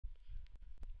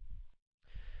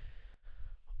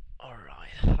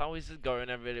how is it going,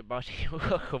 everybody?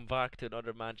 Welcome back to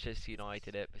another Manchester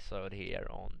United episode here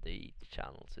on the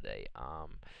channel today.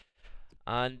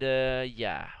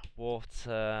 Yeah, what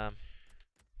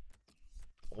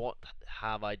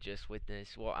have I just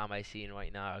witnessed? What am I seeing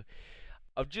right now?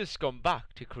 I've just gone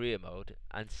back to career mode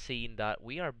and seen that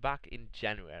we are back in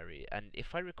January. And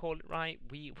if I recall it right,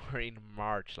 we were in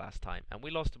March last time, and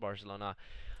we lost to Barcelona.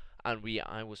 And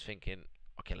I was thinking,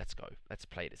 okay, let's go, let's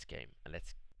play this game, and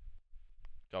let's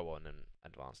go on and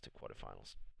advance to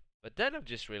quarterfinals. But then I've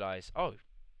just realized, oh,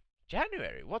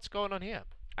 January, what's going on here?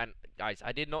 And guys,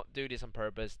 I did not do this on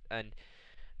purpose, and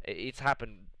it's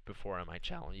happened before on my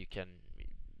channel. You can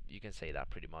say that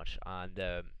pretty much, and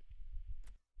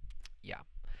yeah.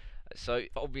 So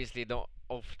obviously not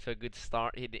off to a good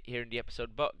start here in the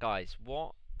episode. But guys,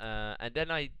 what? And then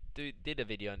I did a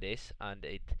video on this, and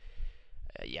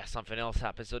yeah, something else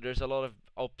happened. So there's a lot of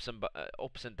ups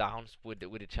and downs with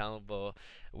the channel, but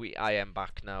I am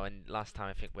back now. And last time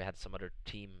I think we had some other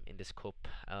team in this cup.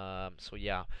 So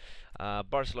yeah,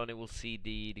 Barcelona, will see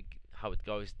the how it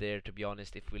goes there. To be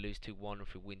honest, if we lose 2-1 or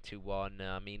if we win 2-1,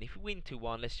 I mean, if we win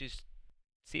 2-1, let's just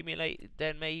simulate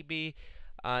then maybe,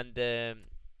 and to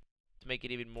make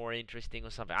it even more interesting or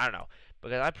something. I don't know,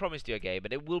 because I promised you a game,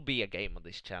 but it will be a game on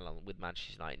this channel with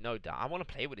Manchester United, no doubt. I want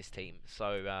to play with this team,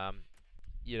 so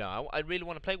I really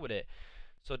want to play with it.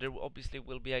 So there obviously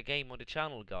will be a game on the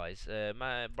channel, guys.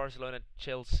 Barcelona,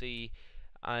 Chelsea,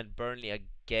 and Burnley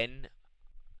again.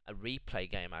 A replay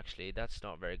game, actually. That's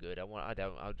not very good. I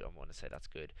don't want to say that's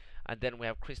good. And then we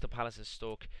have Crystal Palace and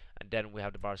Stoke, and then we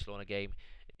have the Barcelona game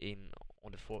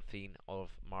on the 14th of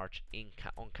March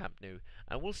on Camp Nou.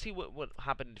 And we'll see what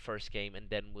happened in the first game, and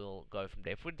then we'll go from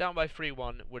there. If we're down by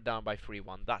 3-1, we're down by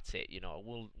 3-1. That's it.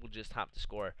 We'll just have to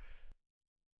score.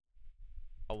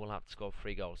 Oh, we'll have to score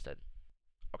 3 goals then.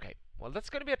 Okay. Well, that's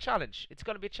gonna be a challenge. It's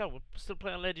gonna be a challenge. We're still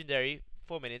playing on Legendary.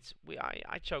 4 minutes.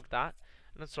 I choked that.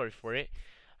 I'm not sorry for it.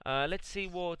 Let's see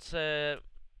what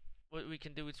we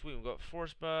can do with Sweden. We got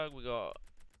Forsberg. We got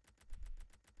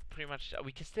pretty much.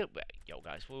 We can still. Yo,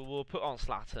 guys, we'll put on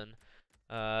Zlatan.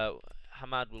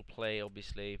 Hamad will play,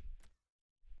 obviously,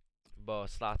 but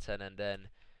Zlatan, and then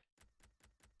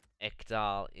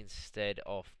Ekdal instead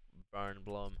of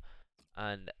Bernblom.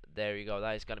 And there you go.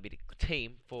 That is going to be the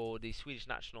team for the Swedish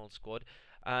national squad.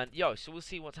 And so we'll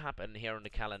see what's happened here on the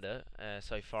calendar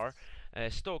so far.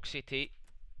 Stoke City.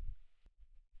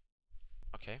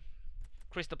 Okay.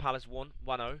 Crystal Palace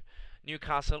 1-0.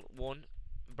 Newcastle 1.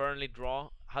 Burnley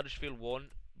draw. Huddersfield 1.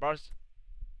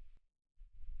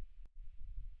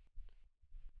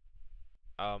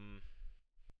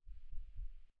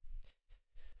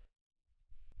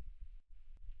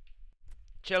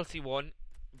 Chelsea 1.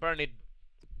 Burnley.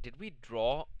 Did we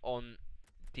draw on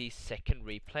the second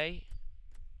replay?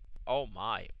 Oh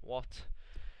my, what?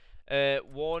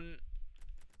 1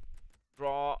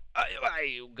 draw.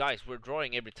 Guys, we're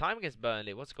drawing every time against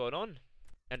Burnley. What's going on?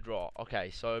 And draw. Okay,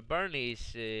 so Burnley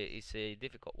is a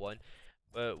difficult one,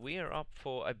 but we are up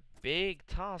for a big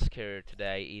task here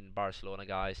today in Barcelona,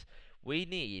 guys. We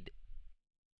need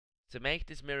to make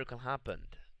this miracle happen,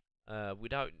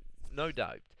 without no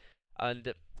doubt.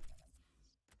 And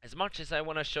as much as I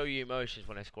want to show you emotions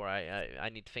when I score, I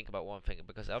need to think about one thing,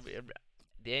 because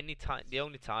the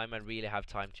only time I really have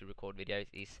time to record videos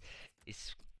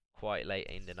is quite late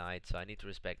in the night, so I need to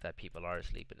respect that people are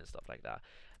sleeping and stuff like that.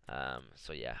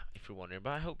 So yeah, if you're wondering,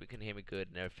 but I hope you can hear me good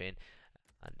and everything.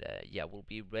 And yeah, we'll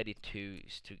be ready to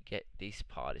get this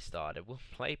party started. We'll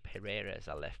play Pereira as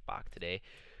our left back today,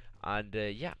 and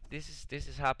yeah, this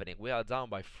is happening. We are down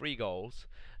by 3 goals.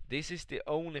 This is the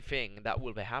only thing that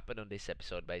will be happening on this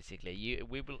episode, basically.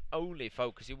 We will only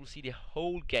focus. You will see the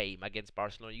whole game against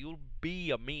Barcelona. You'll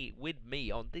be with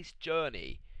me on this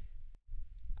journey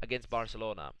against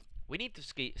Barcelona. We need to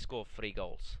score 3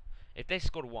 goals. If they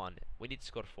score 1, we need to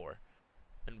score 4.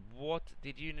 And what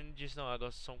did you just know? I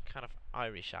got some kind of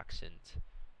Irish accent.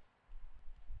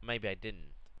 Maybe I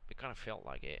didn't. It kind of felt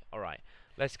like it. Alright,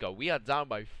 let's go. We are down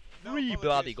by 3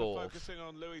 bloody goals.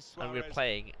 And we're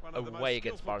playing away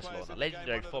against Barcelona.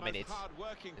 Legendary 4 minutes.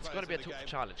 It's going to be a tough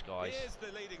challenge, guys. Here's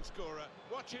the leading scorer.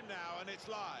 Watch him now, and it's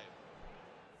live.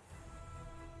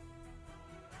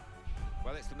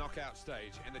 Well, it's the knockout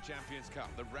stage in the Champions Cup,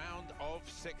 the round of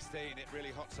 16. It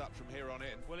really hots up from here on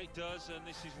in. Well, it does, and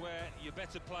this is where your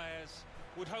better players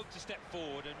would hope to step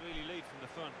forward and really lead from the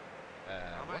front.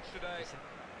 Our match today,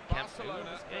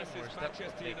 Barcelona versus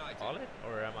Manchester United.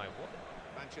 Or am I what?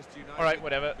 Manchester United. All right,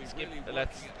 whatever. Really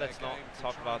Let's not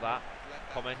talk about that.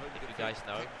 Comment if you guys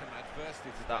know. What's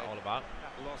that all about?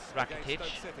 Rakitic.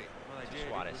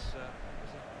 Suarez.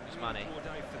 Who's Mane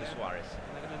to Suarez.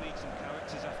 They're going to need some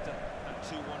characters after that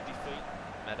 2-1 defeat.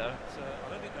 Meadow. But, I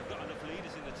don't think they've got enough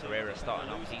leaders in the team. Pereira starting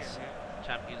off his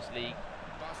Champions League.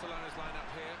 Barcelona's lineup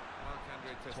here.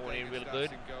 Tony real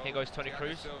good. Here goes Tony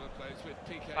Cruz.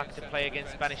 Back to play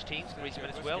against Spanish teams.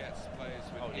 Griezmann as well.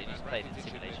 Oh, he just played in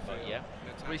simulation, but yeah.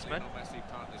 Griezmann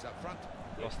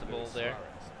lost the ball there.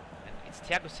 And it's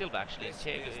Thiago Silva actually.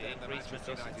 Griezmann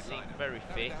doesn't seem very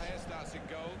fit.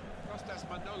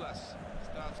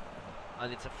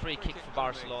 And it's a free kick for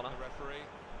Barcelona.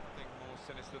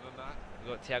 We've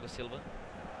got Thiago Silva.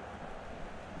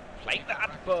 Playing that,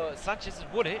 but Sanchez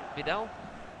has won it. Vidal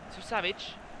to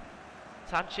Savage.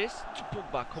 Sanchez to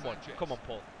Pogba. Come on, come on,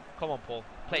 Paul. Come on, Paul.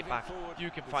 Play it back. You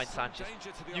can find Sanchez.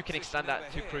 You can extend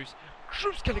that to Cruz.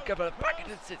 Cruz can give it back,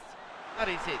 and it's it. That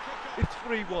is it. It's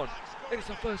 3-1. And it's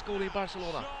our first goal in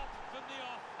Barcelona.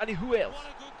 And who else?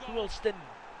 Who else then?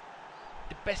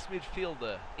 The best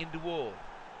midfielder in the world,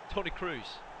 Tony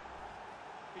Cruz.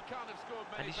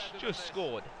 And he's just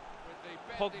scored.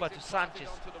 Pogba to Sanchez,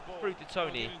 through to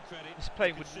Tony. He's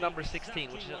playing with number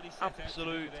 16, which is an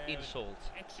absolute insult.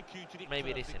 Maybe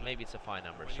it isn't, maybe it's a fine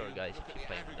number. Sorry guys if you're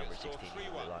playing with number 16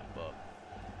 in real life, but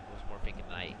I was more thinking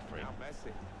an 8 for him.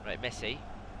 Right, Messi.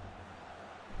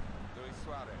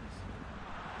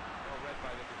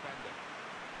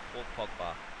 Paul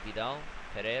Pogba. Vidal,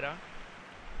 Pereira.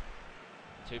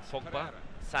 To Pogba,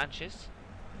 Sanchez.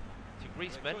 To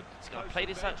Griezmann. He's going to play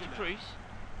this out to Cruz.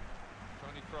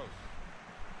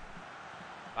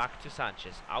 Back to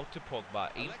Sanchez, out to Pogba,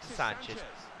 into Sanchez,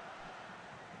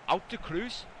 out to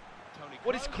Cruz.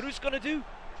 What is Cruz gonna do?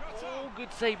 Oh,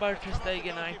 good save by Ter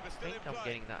Stegen. I think I'm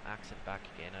getting that accent back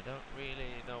again. I don't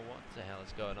really know what the hell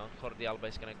is going on. Jordi Alba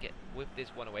is gonna whip this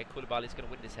one away. Koulibaly is gonna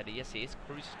win this header. Yes, he is.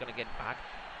 Cruz is gonna get back.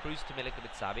 Cruz to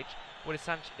Milinkovic Savic. What is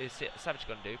Savic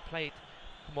gonna do? Play it.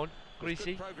 Come on,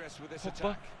 Greasy.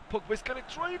 Pogba. Pogba's gonna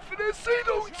try and finish it.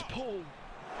 Oh, it's Paul.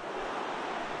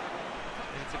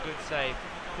 And it's a good save.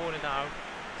 Corner now.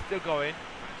 Still going.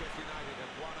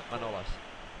 Manolas.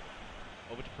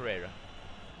 Over to Pereira.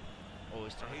 Oh,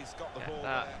 he's trying to get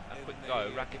that. A quick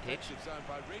go. Rakitic.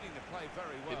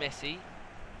 To Messi.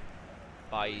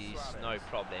 Baez, no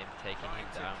problem. Taking him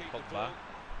down. Pogba.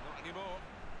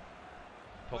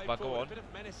 Pogba, go on.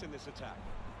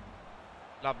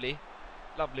 Lovely.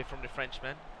 Lovely from the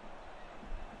Frenchman.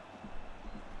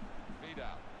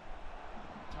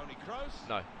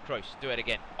 No, Kroos, do it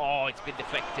again. Oh, it's been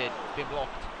deflected, been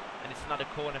blocked, and it's another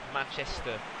corner for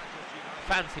Manchester.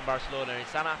 Fans in Barcelona,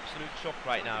 it's an absolute shock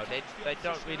right now. They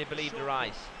don't really believe their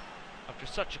eyes after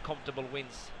such a comfortable win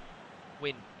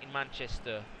in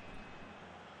Manchester.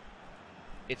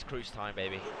 It's Kroos time,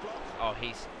 baby. Oh,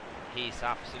 he's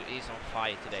on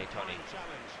fire today, Tony.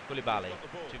 Koulibaly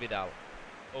to Vidal,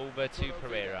 over to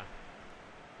Pereira.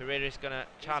 Pereira's gonna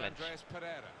challenge.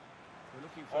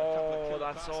 Oh,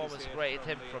 that's almost a great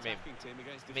attempt from him.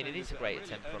 I mean, it is a great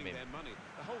attempt from him.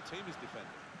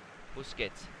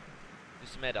 Busquets. To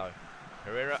Semedo.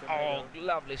 Pereira. Oh,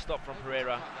 lovely stop from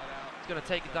Pereira. He's going to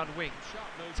take it down the wing.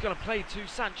 He's going to play to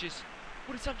Sanchez.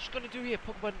 What is Sanchez going to do here?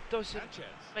 Pogba doesn't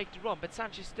make the run, but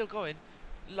Sanchez still going.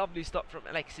 Lovely stop from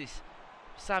Alexis.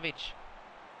 Savic.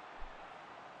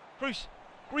 Cruz.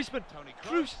 Griezmann.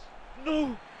 Cruz.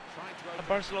 No. And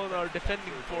Barcelona are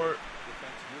defending for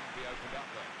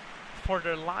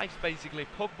their lives, basically.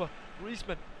 Pogba,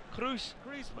 Griezmann, Cruz.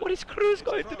 What is Cruz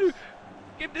going to do?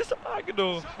 Give this a back.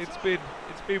 No, it's been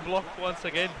blocked once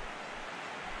again.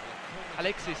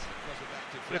 Alexis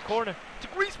for the corner to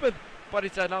Griezmann, but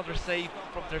it's another save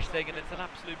from Ter Stegen. It's an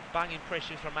absolute banging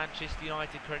pressure from Manchester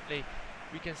United currently.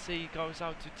 We can see it goes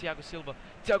out to Thiago Silva.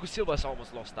 Thiago Silva's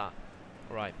almost lost that.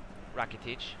 All right,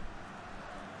 Rakitic.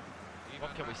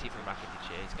 What can we see from Rakitic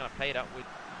here? He's going to play it out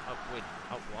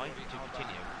wide to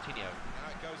Coutinho.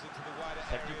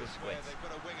 Sergio Busquets.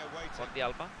 Jordi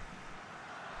Alba.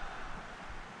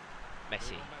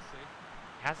 Messi.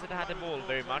 Hasn't had the ball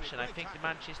very much, and I think the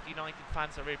Manchester United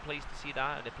fans are very pleased to see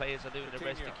that, and the players are doing their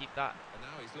best to keep that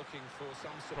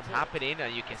from happening.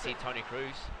 And you can see Tony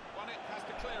Cruz,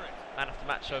 man of the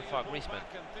match so far. Griezmann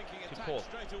to Paul.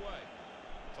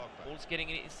 Paul's getting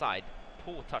it inside.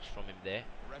 Poor touch from him there.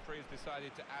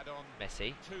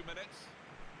 Messi.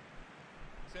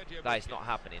 That is not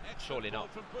happening. Surely not.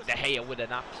 De Gea with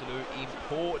an absolute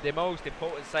the most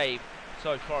important save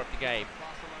so far of the game.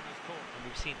 And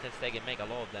we've seen Ter Stegen make a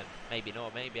lot of them. Maybe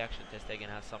not. Maybe actually Ter Stegen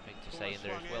has something to say in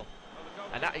there as well.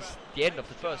 And that is the end of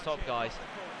the first half, guys.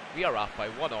 We are up by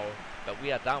 1-0, but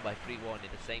we are down by 3-1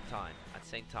 at the same time.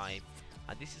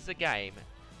 And this is a game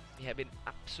we have been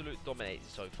absolute dominated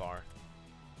so far.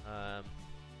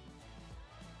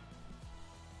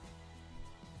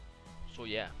 So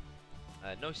yeah,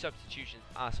 No substitutions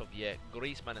as of yet.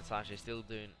 Griezmann and Sanchez still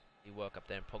doing the work up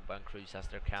there, and Pogba and Cruz as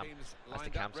their camp, Teams as the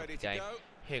lined camps up, of ready the game. to go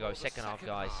Here for goes the second half,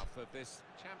 guys. half of this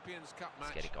Champions Cup Let's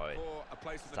match get it going. for a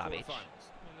place in the Savage. quarterfinals.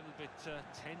 A little bit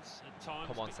tense at times.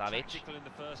 Come on, a bit Savage. tactical in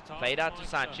the first half. Played out to Might,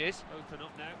 Sanchez. Open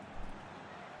up now.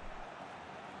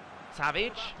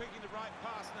 Savage. About picking the right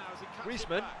pass now as he cuts it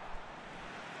Griezmann. back.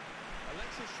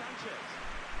 Alexis Sanchez.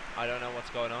 I don't know what's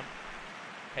going on.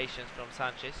 Patience from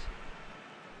Sanchez.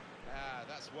 Ah,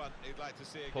 that's one he'd like to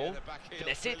see again. Paul. The back heel,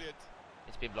 Finesse it. brilliant.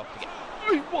 It's been blocked again.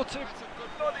 Hey, what a That's a good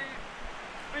bloody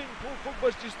thing Paul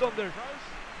Pogba's just done there.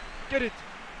 Get it.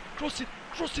 Cross it.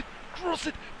 Cross it. Cross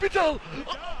it. Vidal.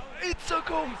 Oh, it's a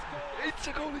goal. It's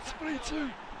a goal. It's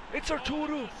 3-2. It's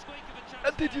Arturo.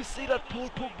 And did you see that Paul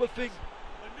Pogba thing?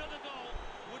 Another goal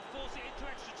would force it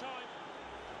into extra time.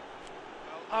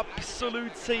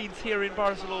 Absolute scenes here in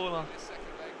Barcelona.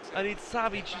 And it's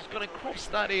Savage who's going to cross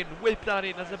that in, whip that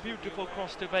in as a beautiful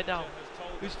cross to Vidal,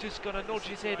 who's just going to nudge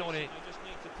his head on it.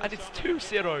 And it's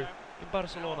 2-0 in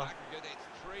Barcelona.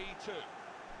 It's 3-2.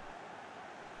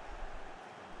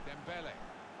 Dembele.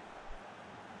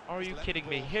 Are you kidding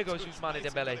me? Here goes Ousmane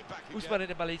Dembele. Ousmane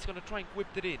Dembele, he's going to try and whip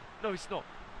it in. No, it's not.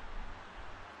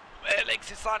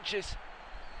 Alexis Sanchez.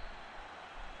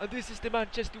 And this is the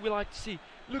Manchester we like to see.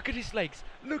 Look at his legs.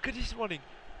 Look at his running.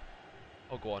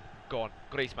 Oh, go on. Go on.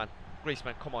 Griezmann.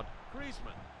 Griezmann, come on.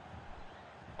 Griezmann.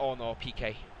 Oh, no.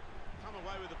 PK. Come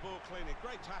away with the ball cleanly.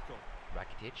 Great tackle.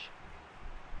 Rakitic.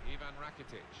 Ivan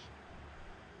Rakitic.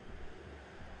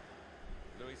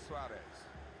 Luis Suarez.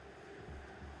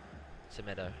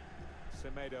 Semedo.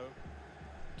 Semedo.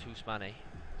 To Ousmane.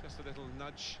 Just a little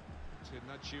nudge to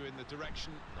nudge you in the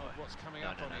direction of what's coming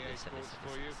up on EA Sports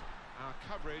for you. Our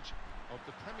coverage of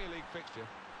the Premier League fixture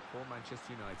for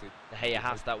Manchester United. De Gea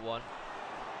has that one.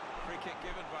 Free kick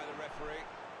given by the referee,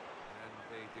 and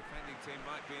the defending team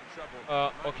might be in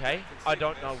trouble. Okay. I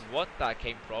don't know what that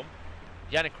came from.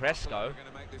 Yannick Cresco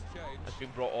has been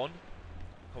brought on.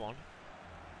 Come on.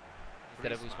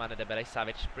 Instead of Ousmane Dembele,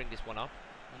 Savage, bring this one up.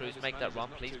 Cruz, make that run,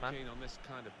 please, man. On this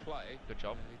kind of play. Good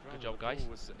job. He'd Good rather job, the guys.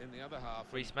 ball was in the other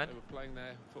half. Griezmann. They were playing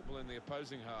their football in the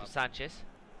opposing half. To Sanchez.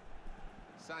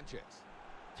 Sanchez.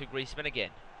 To Griezmann again.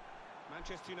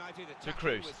 Manchester United To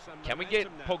Cruz. with some Can we get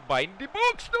momentum now. Pogba in the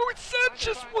box? No, it's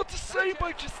Sanchez. What a save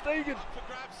by Ter Stegen. Up for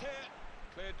grabs here.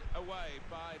 Cleared away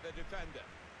by the defender.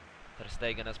 Ter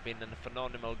Stegen has been a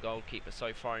phenomenal goalkeeper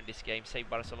so far in this game. Saved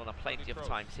Barcelona plenty of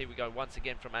times. Here we go once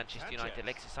again from Manchester United.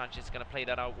 Alexis Sanchez is going to play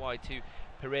that out wide to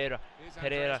Pereira.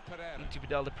 Pereira into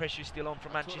Vidal. The pressure is still on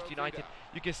from Manchester United.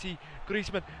 You can see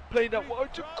Griezmann playing that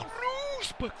wide to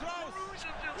Cruz, but Cruz has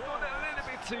just gone a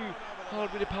little bit too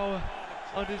hard with the power.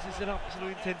 And this is an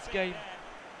absolute intense game.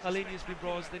 Alini's been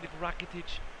brought in for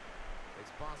Rakitic.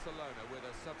 It's Barcelona with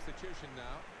a substitution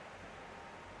now.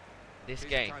 This These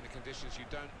game, kind of conditions you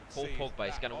don't Paul see Pogba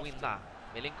is that going to win often. that.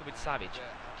 Milinkovic Savage.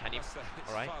 Can you? It's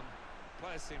Alright. fun.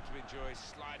 Players seem to enjoy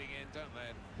sliding in, don't they?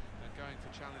 And going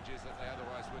for challenges that they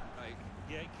otherwise wouldn't make.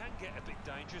 Yeah, it can get a bit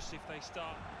dangerous if they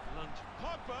start lunging.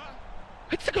 Pogba!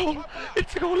 It's a goal!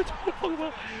 It's a goal! It's Paul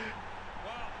Pogba!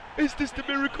 Is this the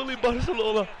miracle in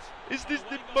Barcelona? Is this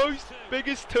the most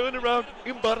biggest turnaround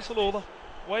in Barcelona?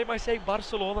 Why am I saying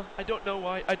Barcelona? I don't know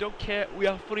why. I don't care. We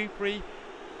are 3-3.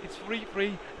 It's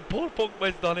 3-3. Paul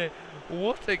Pogba's done it.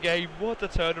 What a game. What a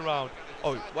turnaround.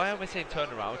 Oh, why am I saying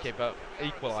turnaround? Okay, but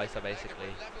equaliser basically.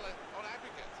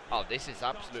 Oh, this is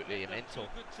absolutely mental.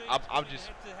 I'm just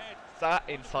sat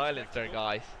in silence there,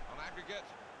 guys. On aggregate,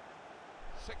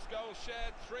 6 goals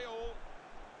shared, 3-all.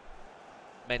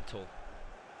 Mental.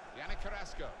 Yannick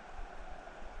Carrasco.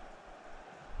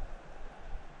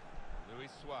 Luis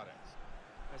Suarez.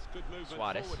 That's good movement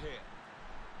Suarez. forward here.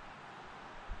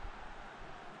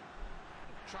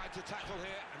 Tried to tackle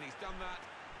here, and he's done that.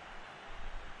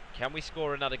 Can we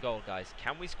score another goal, guys?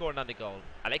 Can we score another goal?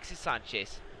 Alexis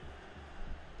Sanchez.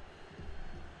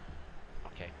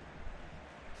 Okay.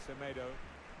 Semedo.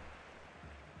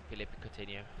 Felipe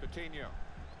Coutinho. Coutinho.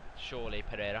 Surely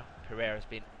Pereira. Pereira's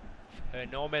been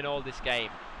phenomenal this game.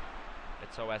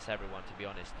 But so has everyone, to be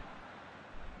honest.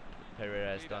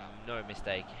 Pereira has done no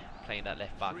mistake playing that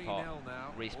left back 3-0 part.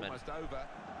 now, Griezmann almost over.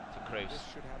 to Cruz. This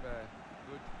should have a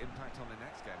good impact on the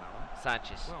next game, Alan.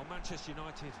 Sanchez. Well, Manchester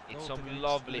United. It's goal some against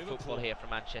lovely Liverpool, football here from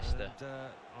Manchester. And,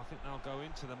 I think they'll go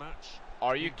into the match.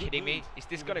 Are you in good kidding me? mood, Is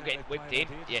this given going to how get they whipped played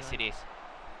in? out here Yes, it today. is.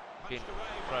 Been Punched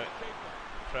away by the keeper.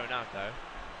 thrown out though.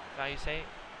 Is that how you say it?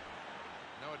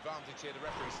 No advantage here. The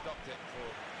referee stopped it for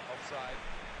offside.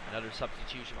 Another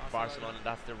substitution for Barcelona, and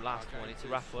that's their last one. It's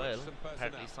Rafael,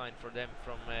 apparently signed for them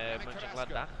from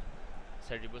Mönchengladbach.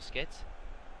 Sergio Busquets.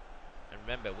 And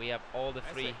remember, we have all the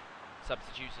three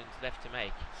substitutions left to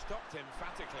make. Stopped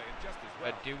emphatically and just as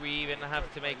well. But do we even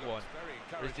have to make one?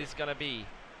 Or is this gonna be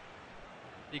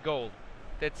the goal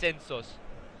that sends us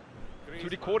to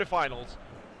the quarterfinals?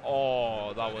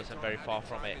 Oh, that wasn't very far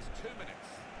from it. 2 minutes.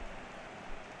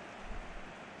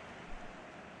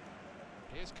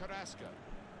 Here's Carrasco.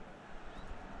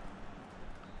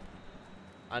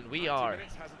 And we are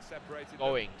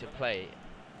going to play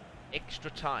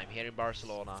extra time here in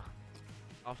Barcelona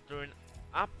after an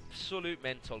absolute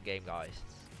mental game, guys.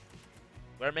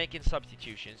 We're making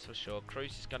substitutions for sure.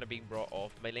 Kroos is going to be brought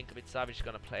off. Milinkovic-Savic is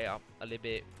going to play up a little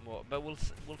bit more, but we'll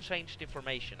change the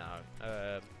formation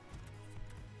now.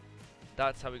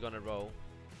 That's how we're going to roll.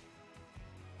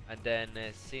 And then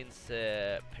since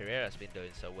Pereira has been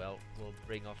doing so well, we'll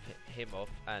bring him off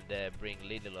and bring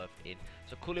Lindelof in.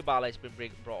 So Koulibaly has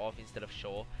been brought off instead of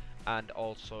Shaw, and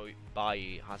also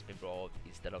Bailly has been brought off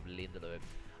instead of Lindelof.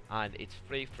 And it's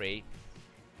 3-3,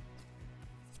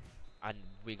 and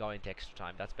we go into extra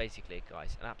time. That's basically it,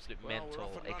 guys. An absolute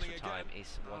mental extra time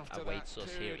is what awaits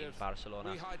us here in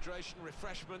Barcelona. Rehydration,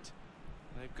 refreshment.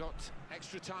 They've got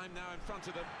extra time now in front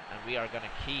of them. And we are going to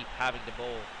keep having the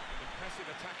ball.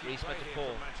 Griezmann to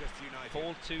Paul.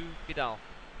 Paul to Vidal.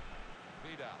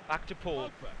 Back to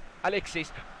Paul.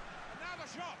 Alexis.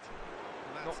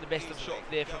 Not the best of shot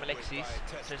there from Alexis.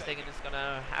 Ter Stegen is going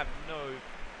to have no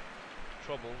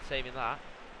trouble saving that.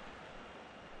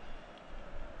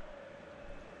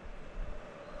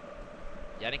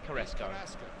 Yannick Carrasco.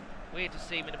 Weird to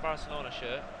see him in the Barcelona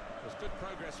shirt.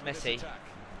 Messi.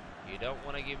 You don't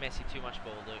want to give Messi too much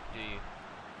ball, do you?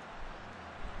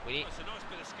 We need, it's a nice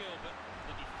bit of skill, but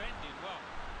the defending, well,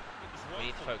 it was we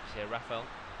need to focus here. Rafael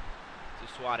to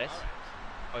Suarez.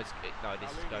 Oh, no, this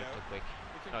is going too quick.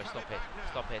 No, stop it,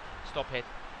 stop it, stop it.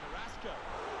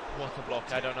 What a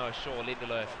block! I don't know. Shaw,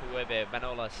 Lindelof, whoever,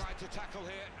 Manolas,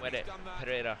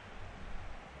 Pereira.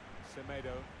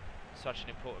 Semedo. Such an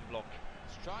important block.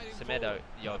 Semedo,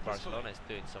 yo, Barcelona is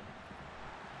doing some.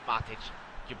 Matic,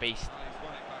 you beast.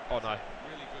 Oh no.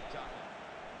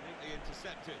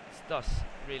 It does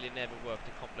really never work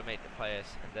to compliment the players,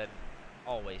 and then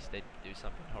always they do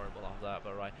something horrible after that.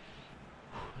 But right,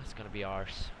 that's gonna be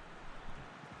ours.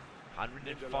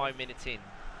 105 minutes in.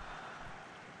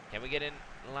 Can we get in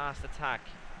last attack?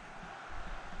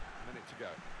 A minute to go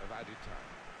of added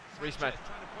time. Griezmann,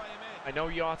 I know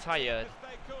you are tired.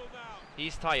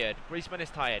 He's tired. Griezmann is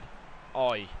tired.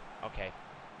 Oi. Okay.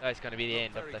 That's going to be the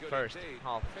end of the first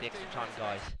half of the extra time,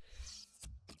 guys.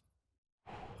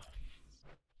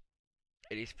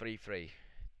 It is 3-3.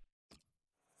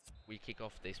 We kick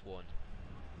off this one.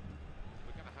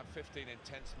 We're going to have 15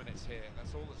 intense minutes here.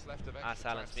 That's all that's left of extra As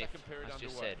Alan time. Smith Second period has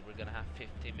just underway. said, we're going to have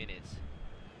 15 minutes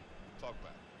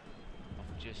Pogba. of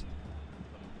just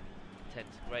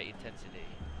great intensity.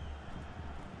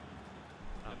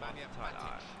 Nemanja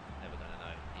Matic. Never going to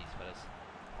know these fellas.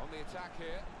 On the attack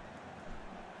here.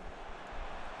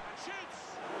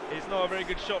 It's not a very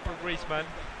good shot from Griezmann,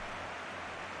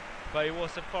 but he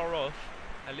wasn't far off.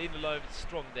 And Lindelof is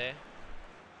strong there.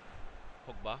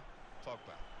 Pogba.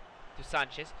 To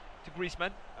Sanchez. To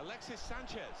Griezmann. Alexis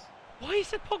Sanchez. Why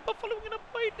is it Pogba following up?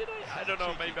 Why did I don't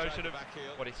know, maybe I should have.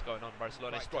 What is going on?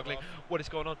 Barcelona is struggling. What is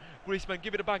going on? Griezmann,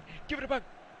 give it a bang. Give it a bang.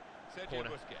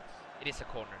 Corner. It is a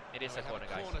corner. It is a corner,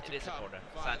 guys. It is a corner.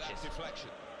 Sanchez.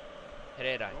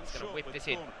 Pereira is going to whip this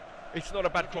in. It's not a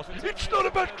bad cross. It's not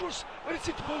a bad cross. And it's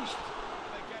hit the post.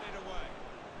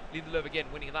 Lindelof again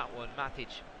winning that one. Matic.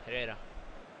 Pereira.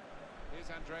 Here's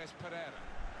Andreas Pereira.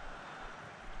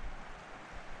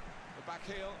 The back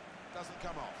heel doesn't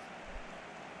come off.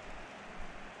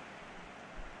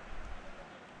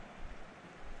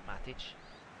 Matic.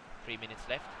 3 minutes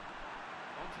left.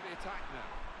 On to the attack now.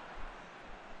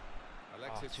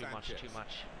 Alexis too much, too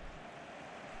much.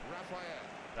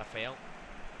 Rafael.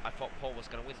 I thought Paul was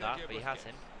going to win that, but he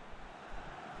hasn't.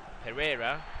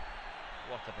 Pereira.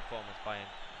 What a performance by him.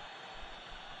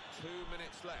 2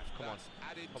 minutes left. Come on.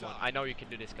 Added Come time. on. I know you can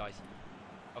do this, guys.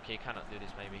 Okay, you cannot do this,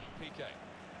 maybe. PK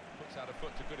puts out a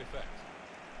foot to good effect.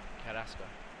 Carrasco.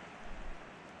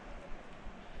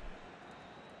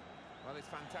 Well, it's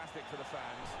fantastic for the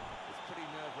fans. It's pretty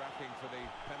nerve-wracking for the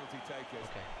penalty takers.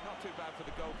 Okay. Not too bad for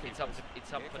the goalkeeper. It's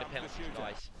up for the penalties,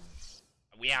 guys.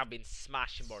 We have been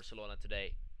smashing Barcelona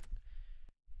today.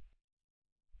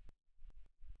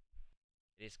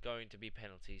 It is going to be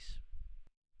penalties.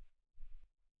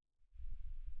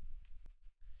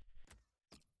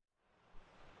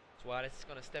 Suarez is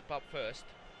going to step up first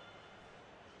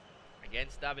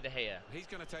against David De Gea. He's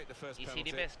going to take the first penalty. Is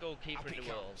he the best goalkeeper in the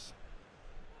world? Comes.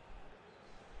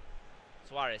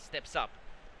 Suarez steps up.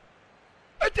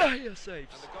 And Dahlia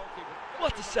saves. And the goalkeeper,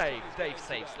 What a save. Dave Dave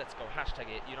saves. Let's go.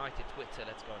 Hashtag it. United Twitter.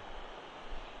 Let's go.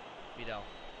 Vidal.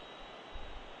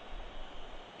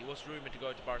 He was rumoured to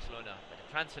go to Barcelona, but the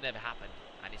transfer never happened.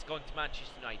 And he's going to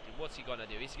Manchester United. What's he gonna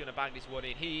do? Is he gonna bang this one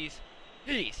in? He's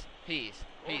going to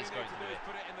do it.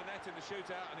 Put it in the net in the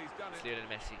shootout, and he's done it. Lionel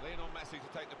Messi. Lionel Messi to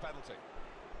take the penalty.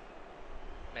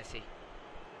 Messi.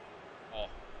 Oh,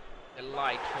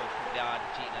 delightful from the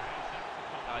Argentina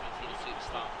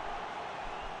superstar.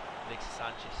 Alexis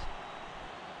Sanchez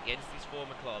against his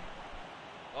former club.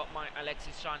 What might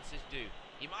Alexis Sanchez do?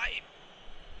 He might.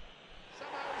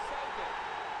 Somehow he saved it.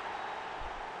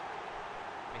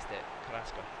 Missed it.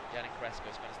 Carrasco. Yannick Carrasco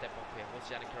is going to step up here. What's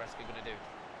Yannick Carrasco going to do?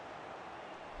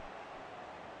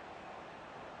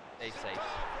 Dave saves.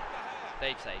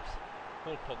 Dave saves.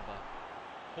 Paul Pogba.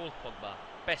 Paul Pogba.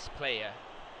 Best player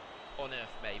on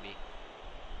earth, maybe.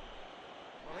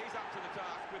 Well, he's up to the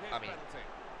task with his penalty.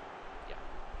 Yeah.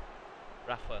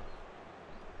 Rafael.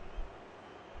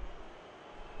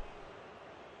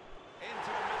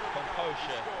 Into the middle of the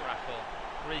Composure, Rafael.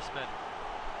 Griezmann.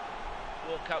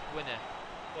 World Cup winner.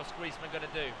 What's Griezmann going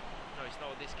to do? No, it's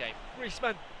not this game.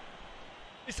 Griezmann!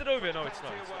 Is it over? No, it's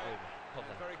not. It's not over.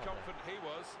 Very confident he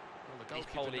was. Well, the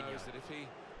goalkeeper knows that if he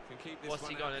can keep this What's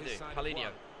he going to do? side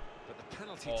Paulinho. But the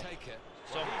penalty taker.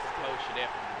 Some composure there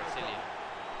from the Brazilian.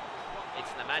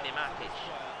 It's Nemanja Matic.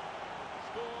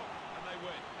 Score and they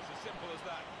win. It's as simple as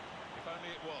that. If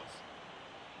only it was.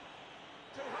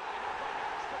 Too high, not by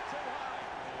much, but too high.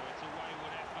 Oh, it's a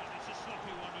wayward effort. It's a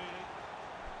sloppy one, really.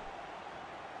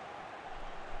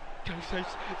 Dave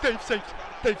saves. Dave saves.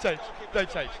 Dave saves.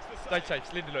 Dave saves. Dave saves.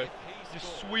 Lindelöf. The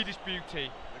Swedish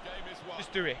beauty. The game is won.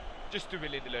 Just do it. Just do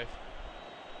it, Lindelöf.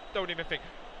 Don't even think.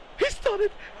 He's done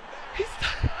it. He's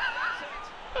done it.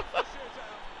 Well,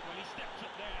 he stepped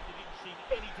up there. There didn't seem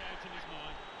any doubt in his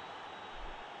mind.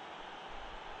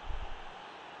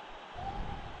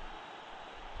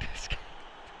 This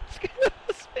game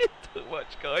has been too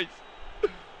much, guys.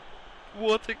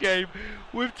 What a game.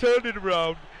 We've turned it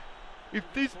around. If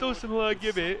this doesn't like,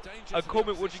 give it a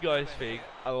comment what you guys think,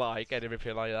 a like and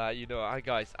everything like that. You know,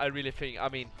 guys, I really think, I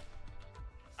mean,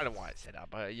 I don't know why I said that,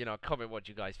 but you know, comment what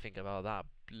you guys think about that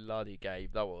bloody game.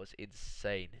 That was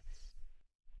insane.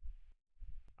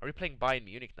 Are we playing Bayern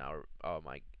Munich now? Oh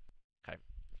my, okay,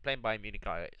 playing Bayern Munich,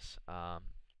 guys.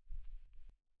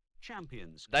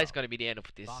 Champions. That's gonna be the end of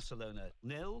this. Barcelona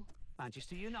 0,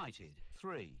 Manchester United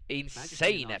 3.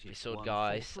 Insane episode,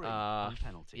 guys.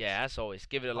 Yeah, as always,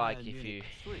 give it a like if you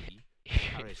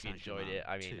if you enjoyed it.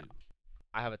 I mean,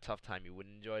 I have a tough time. You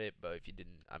wouldn't enjoy it, but if you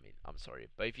didn't, I mean, I'm sorry.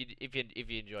 But if you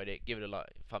enjoyed it, give it a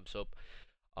like, thumbs up.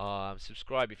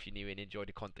 Subscribe if you're new and enjoy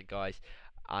the content, guys,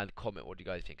 and comment what you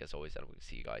guys think as always. And we'll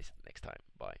see you guys next time.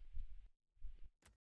 Bye.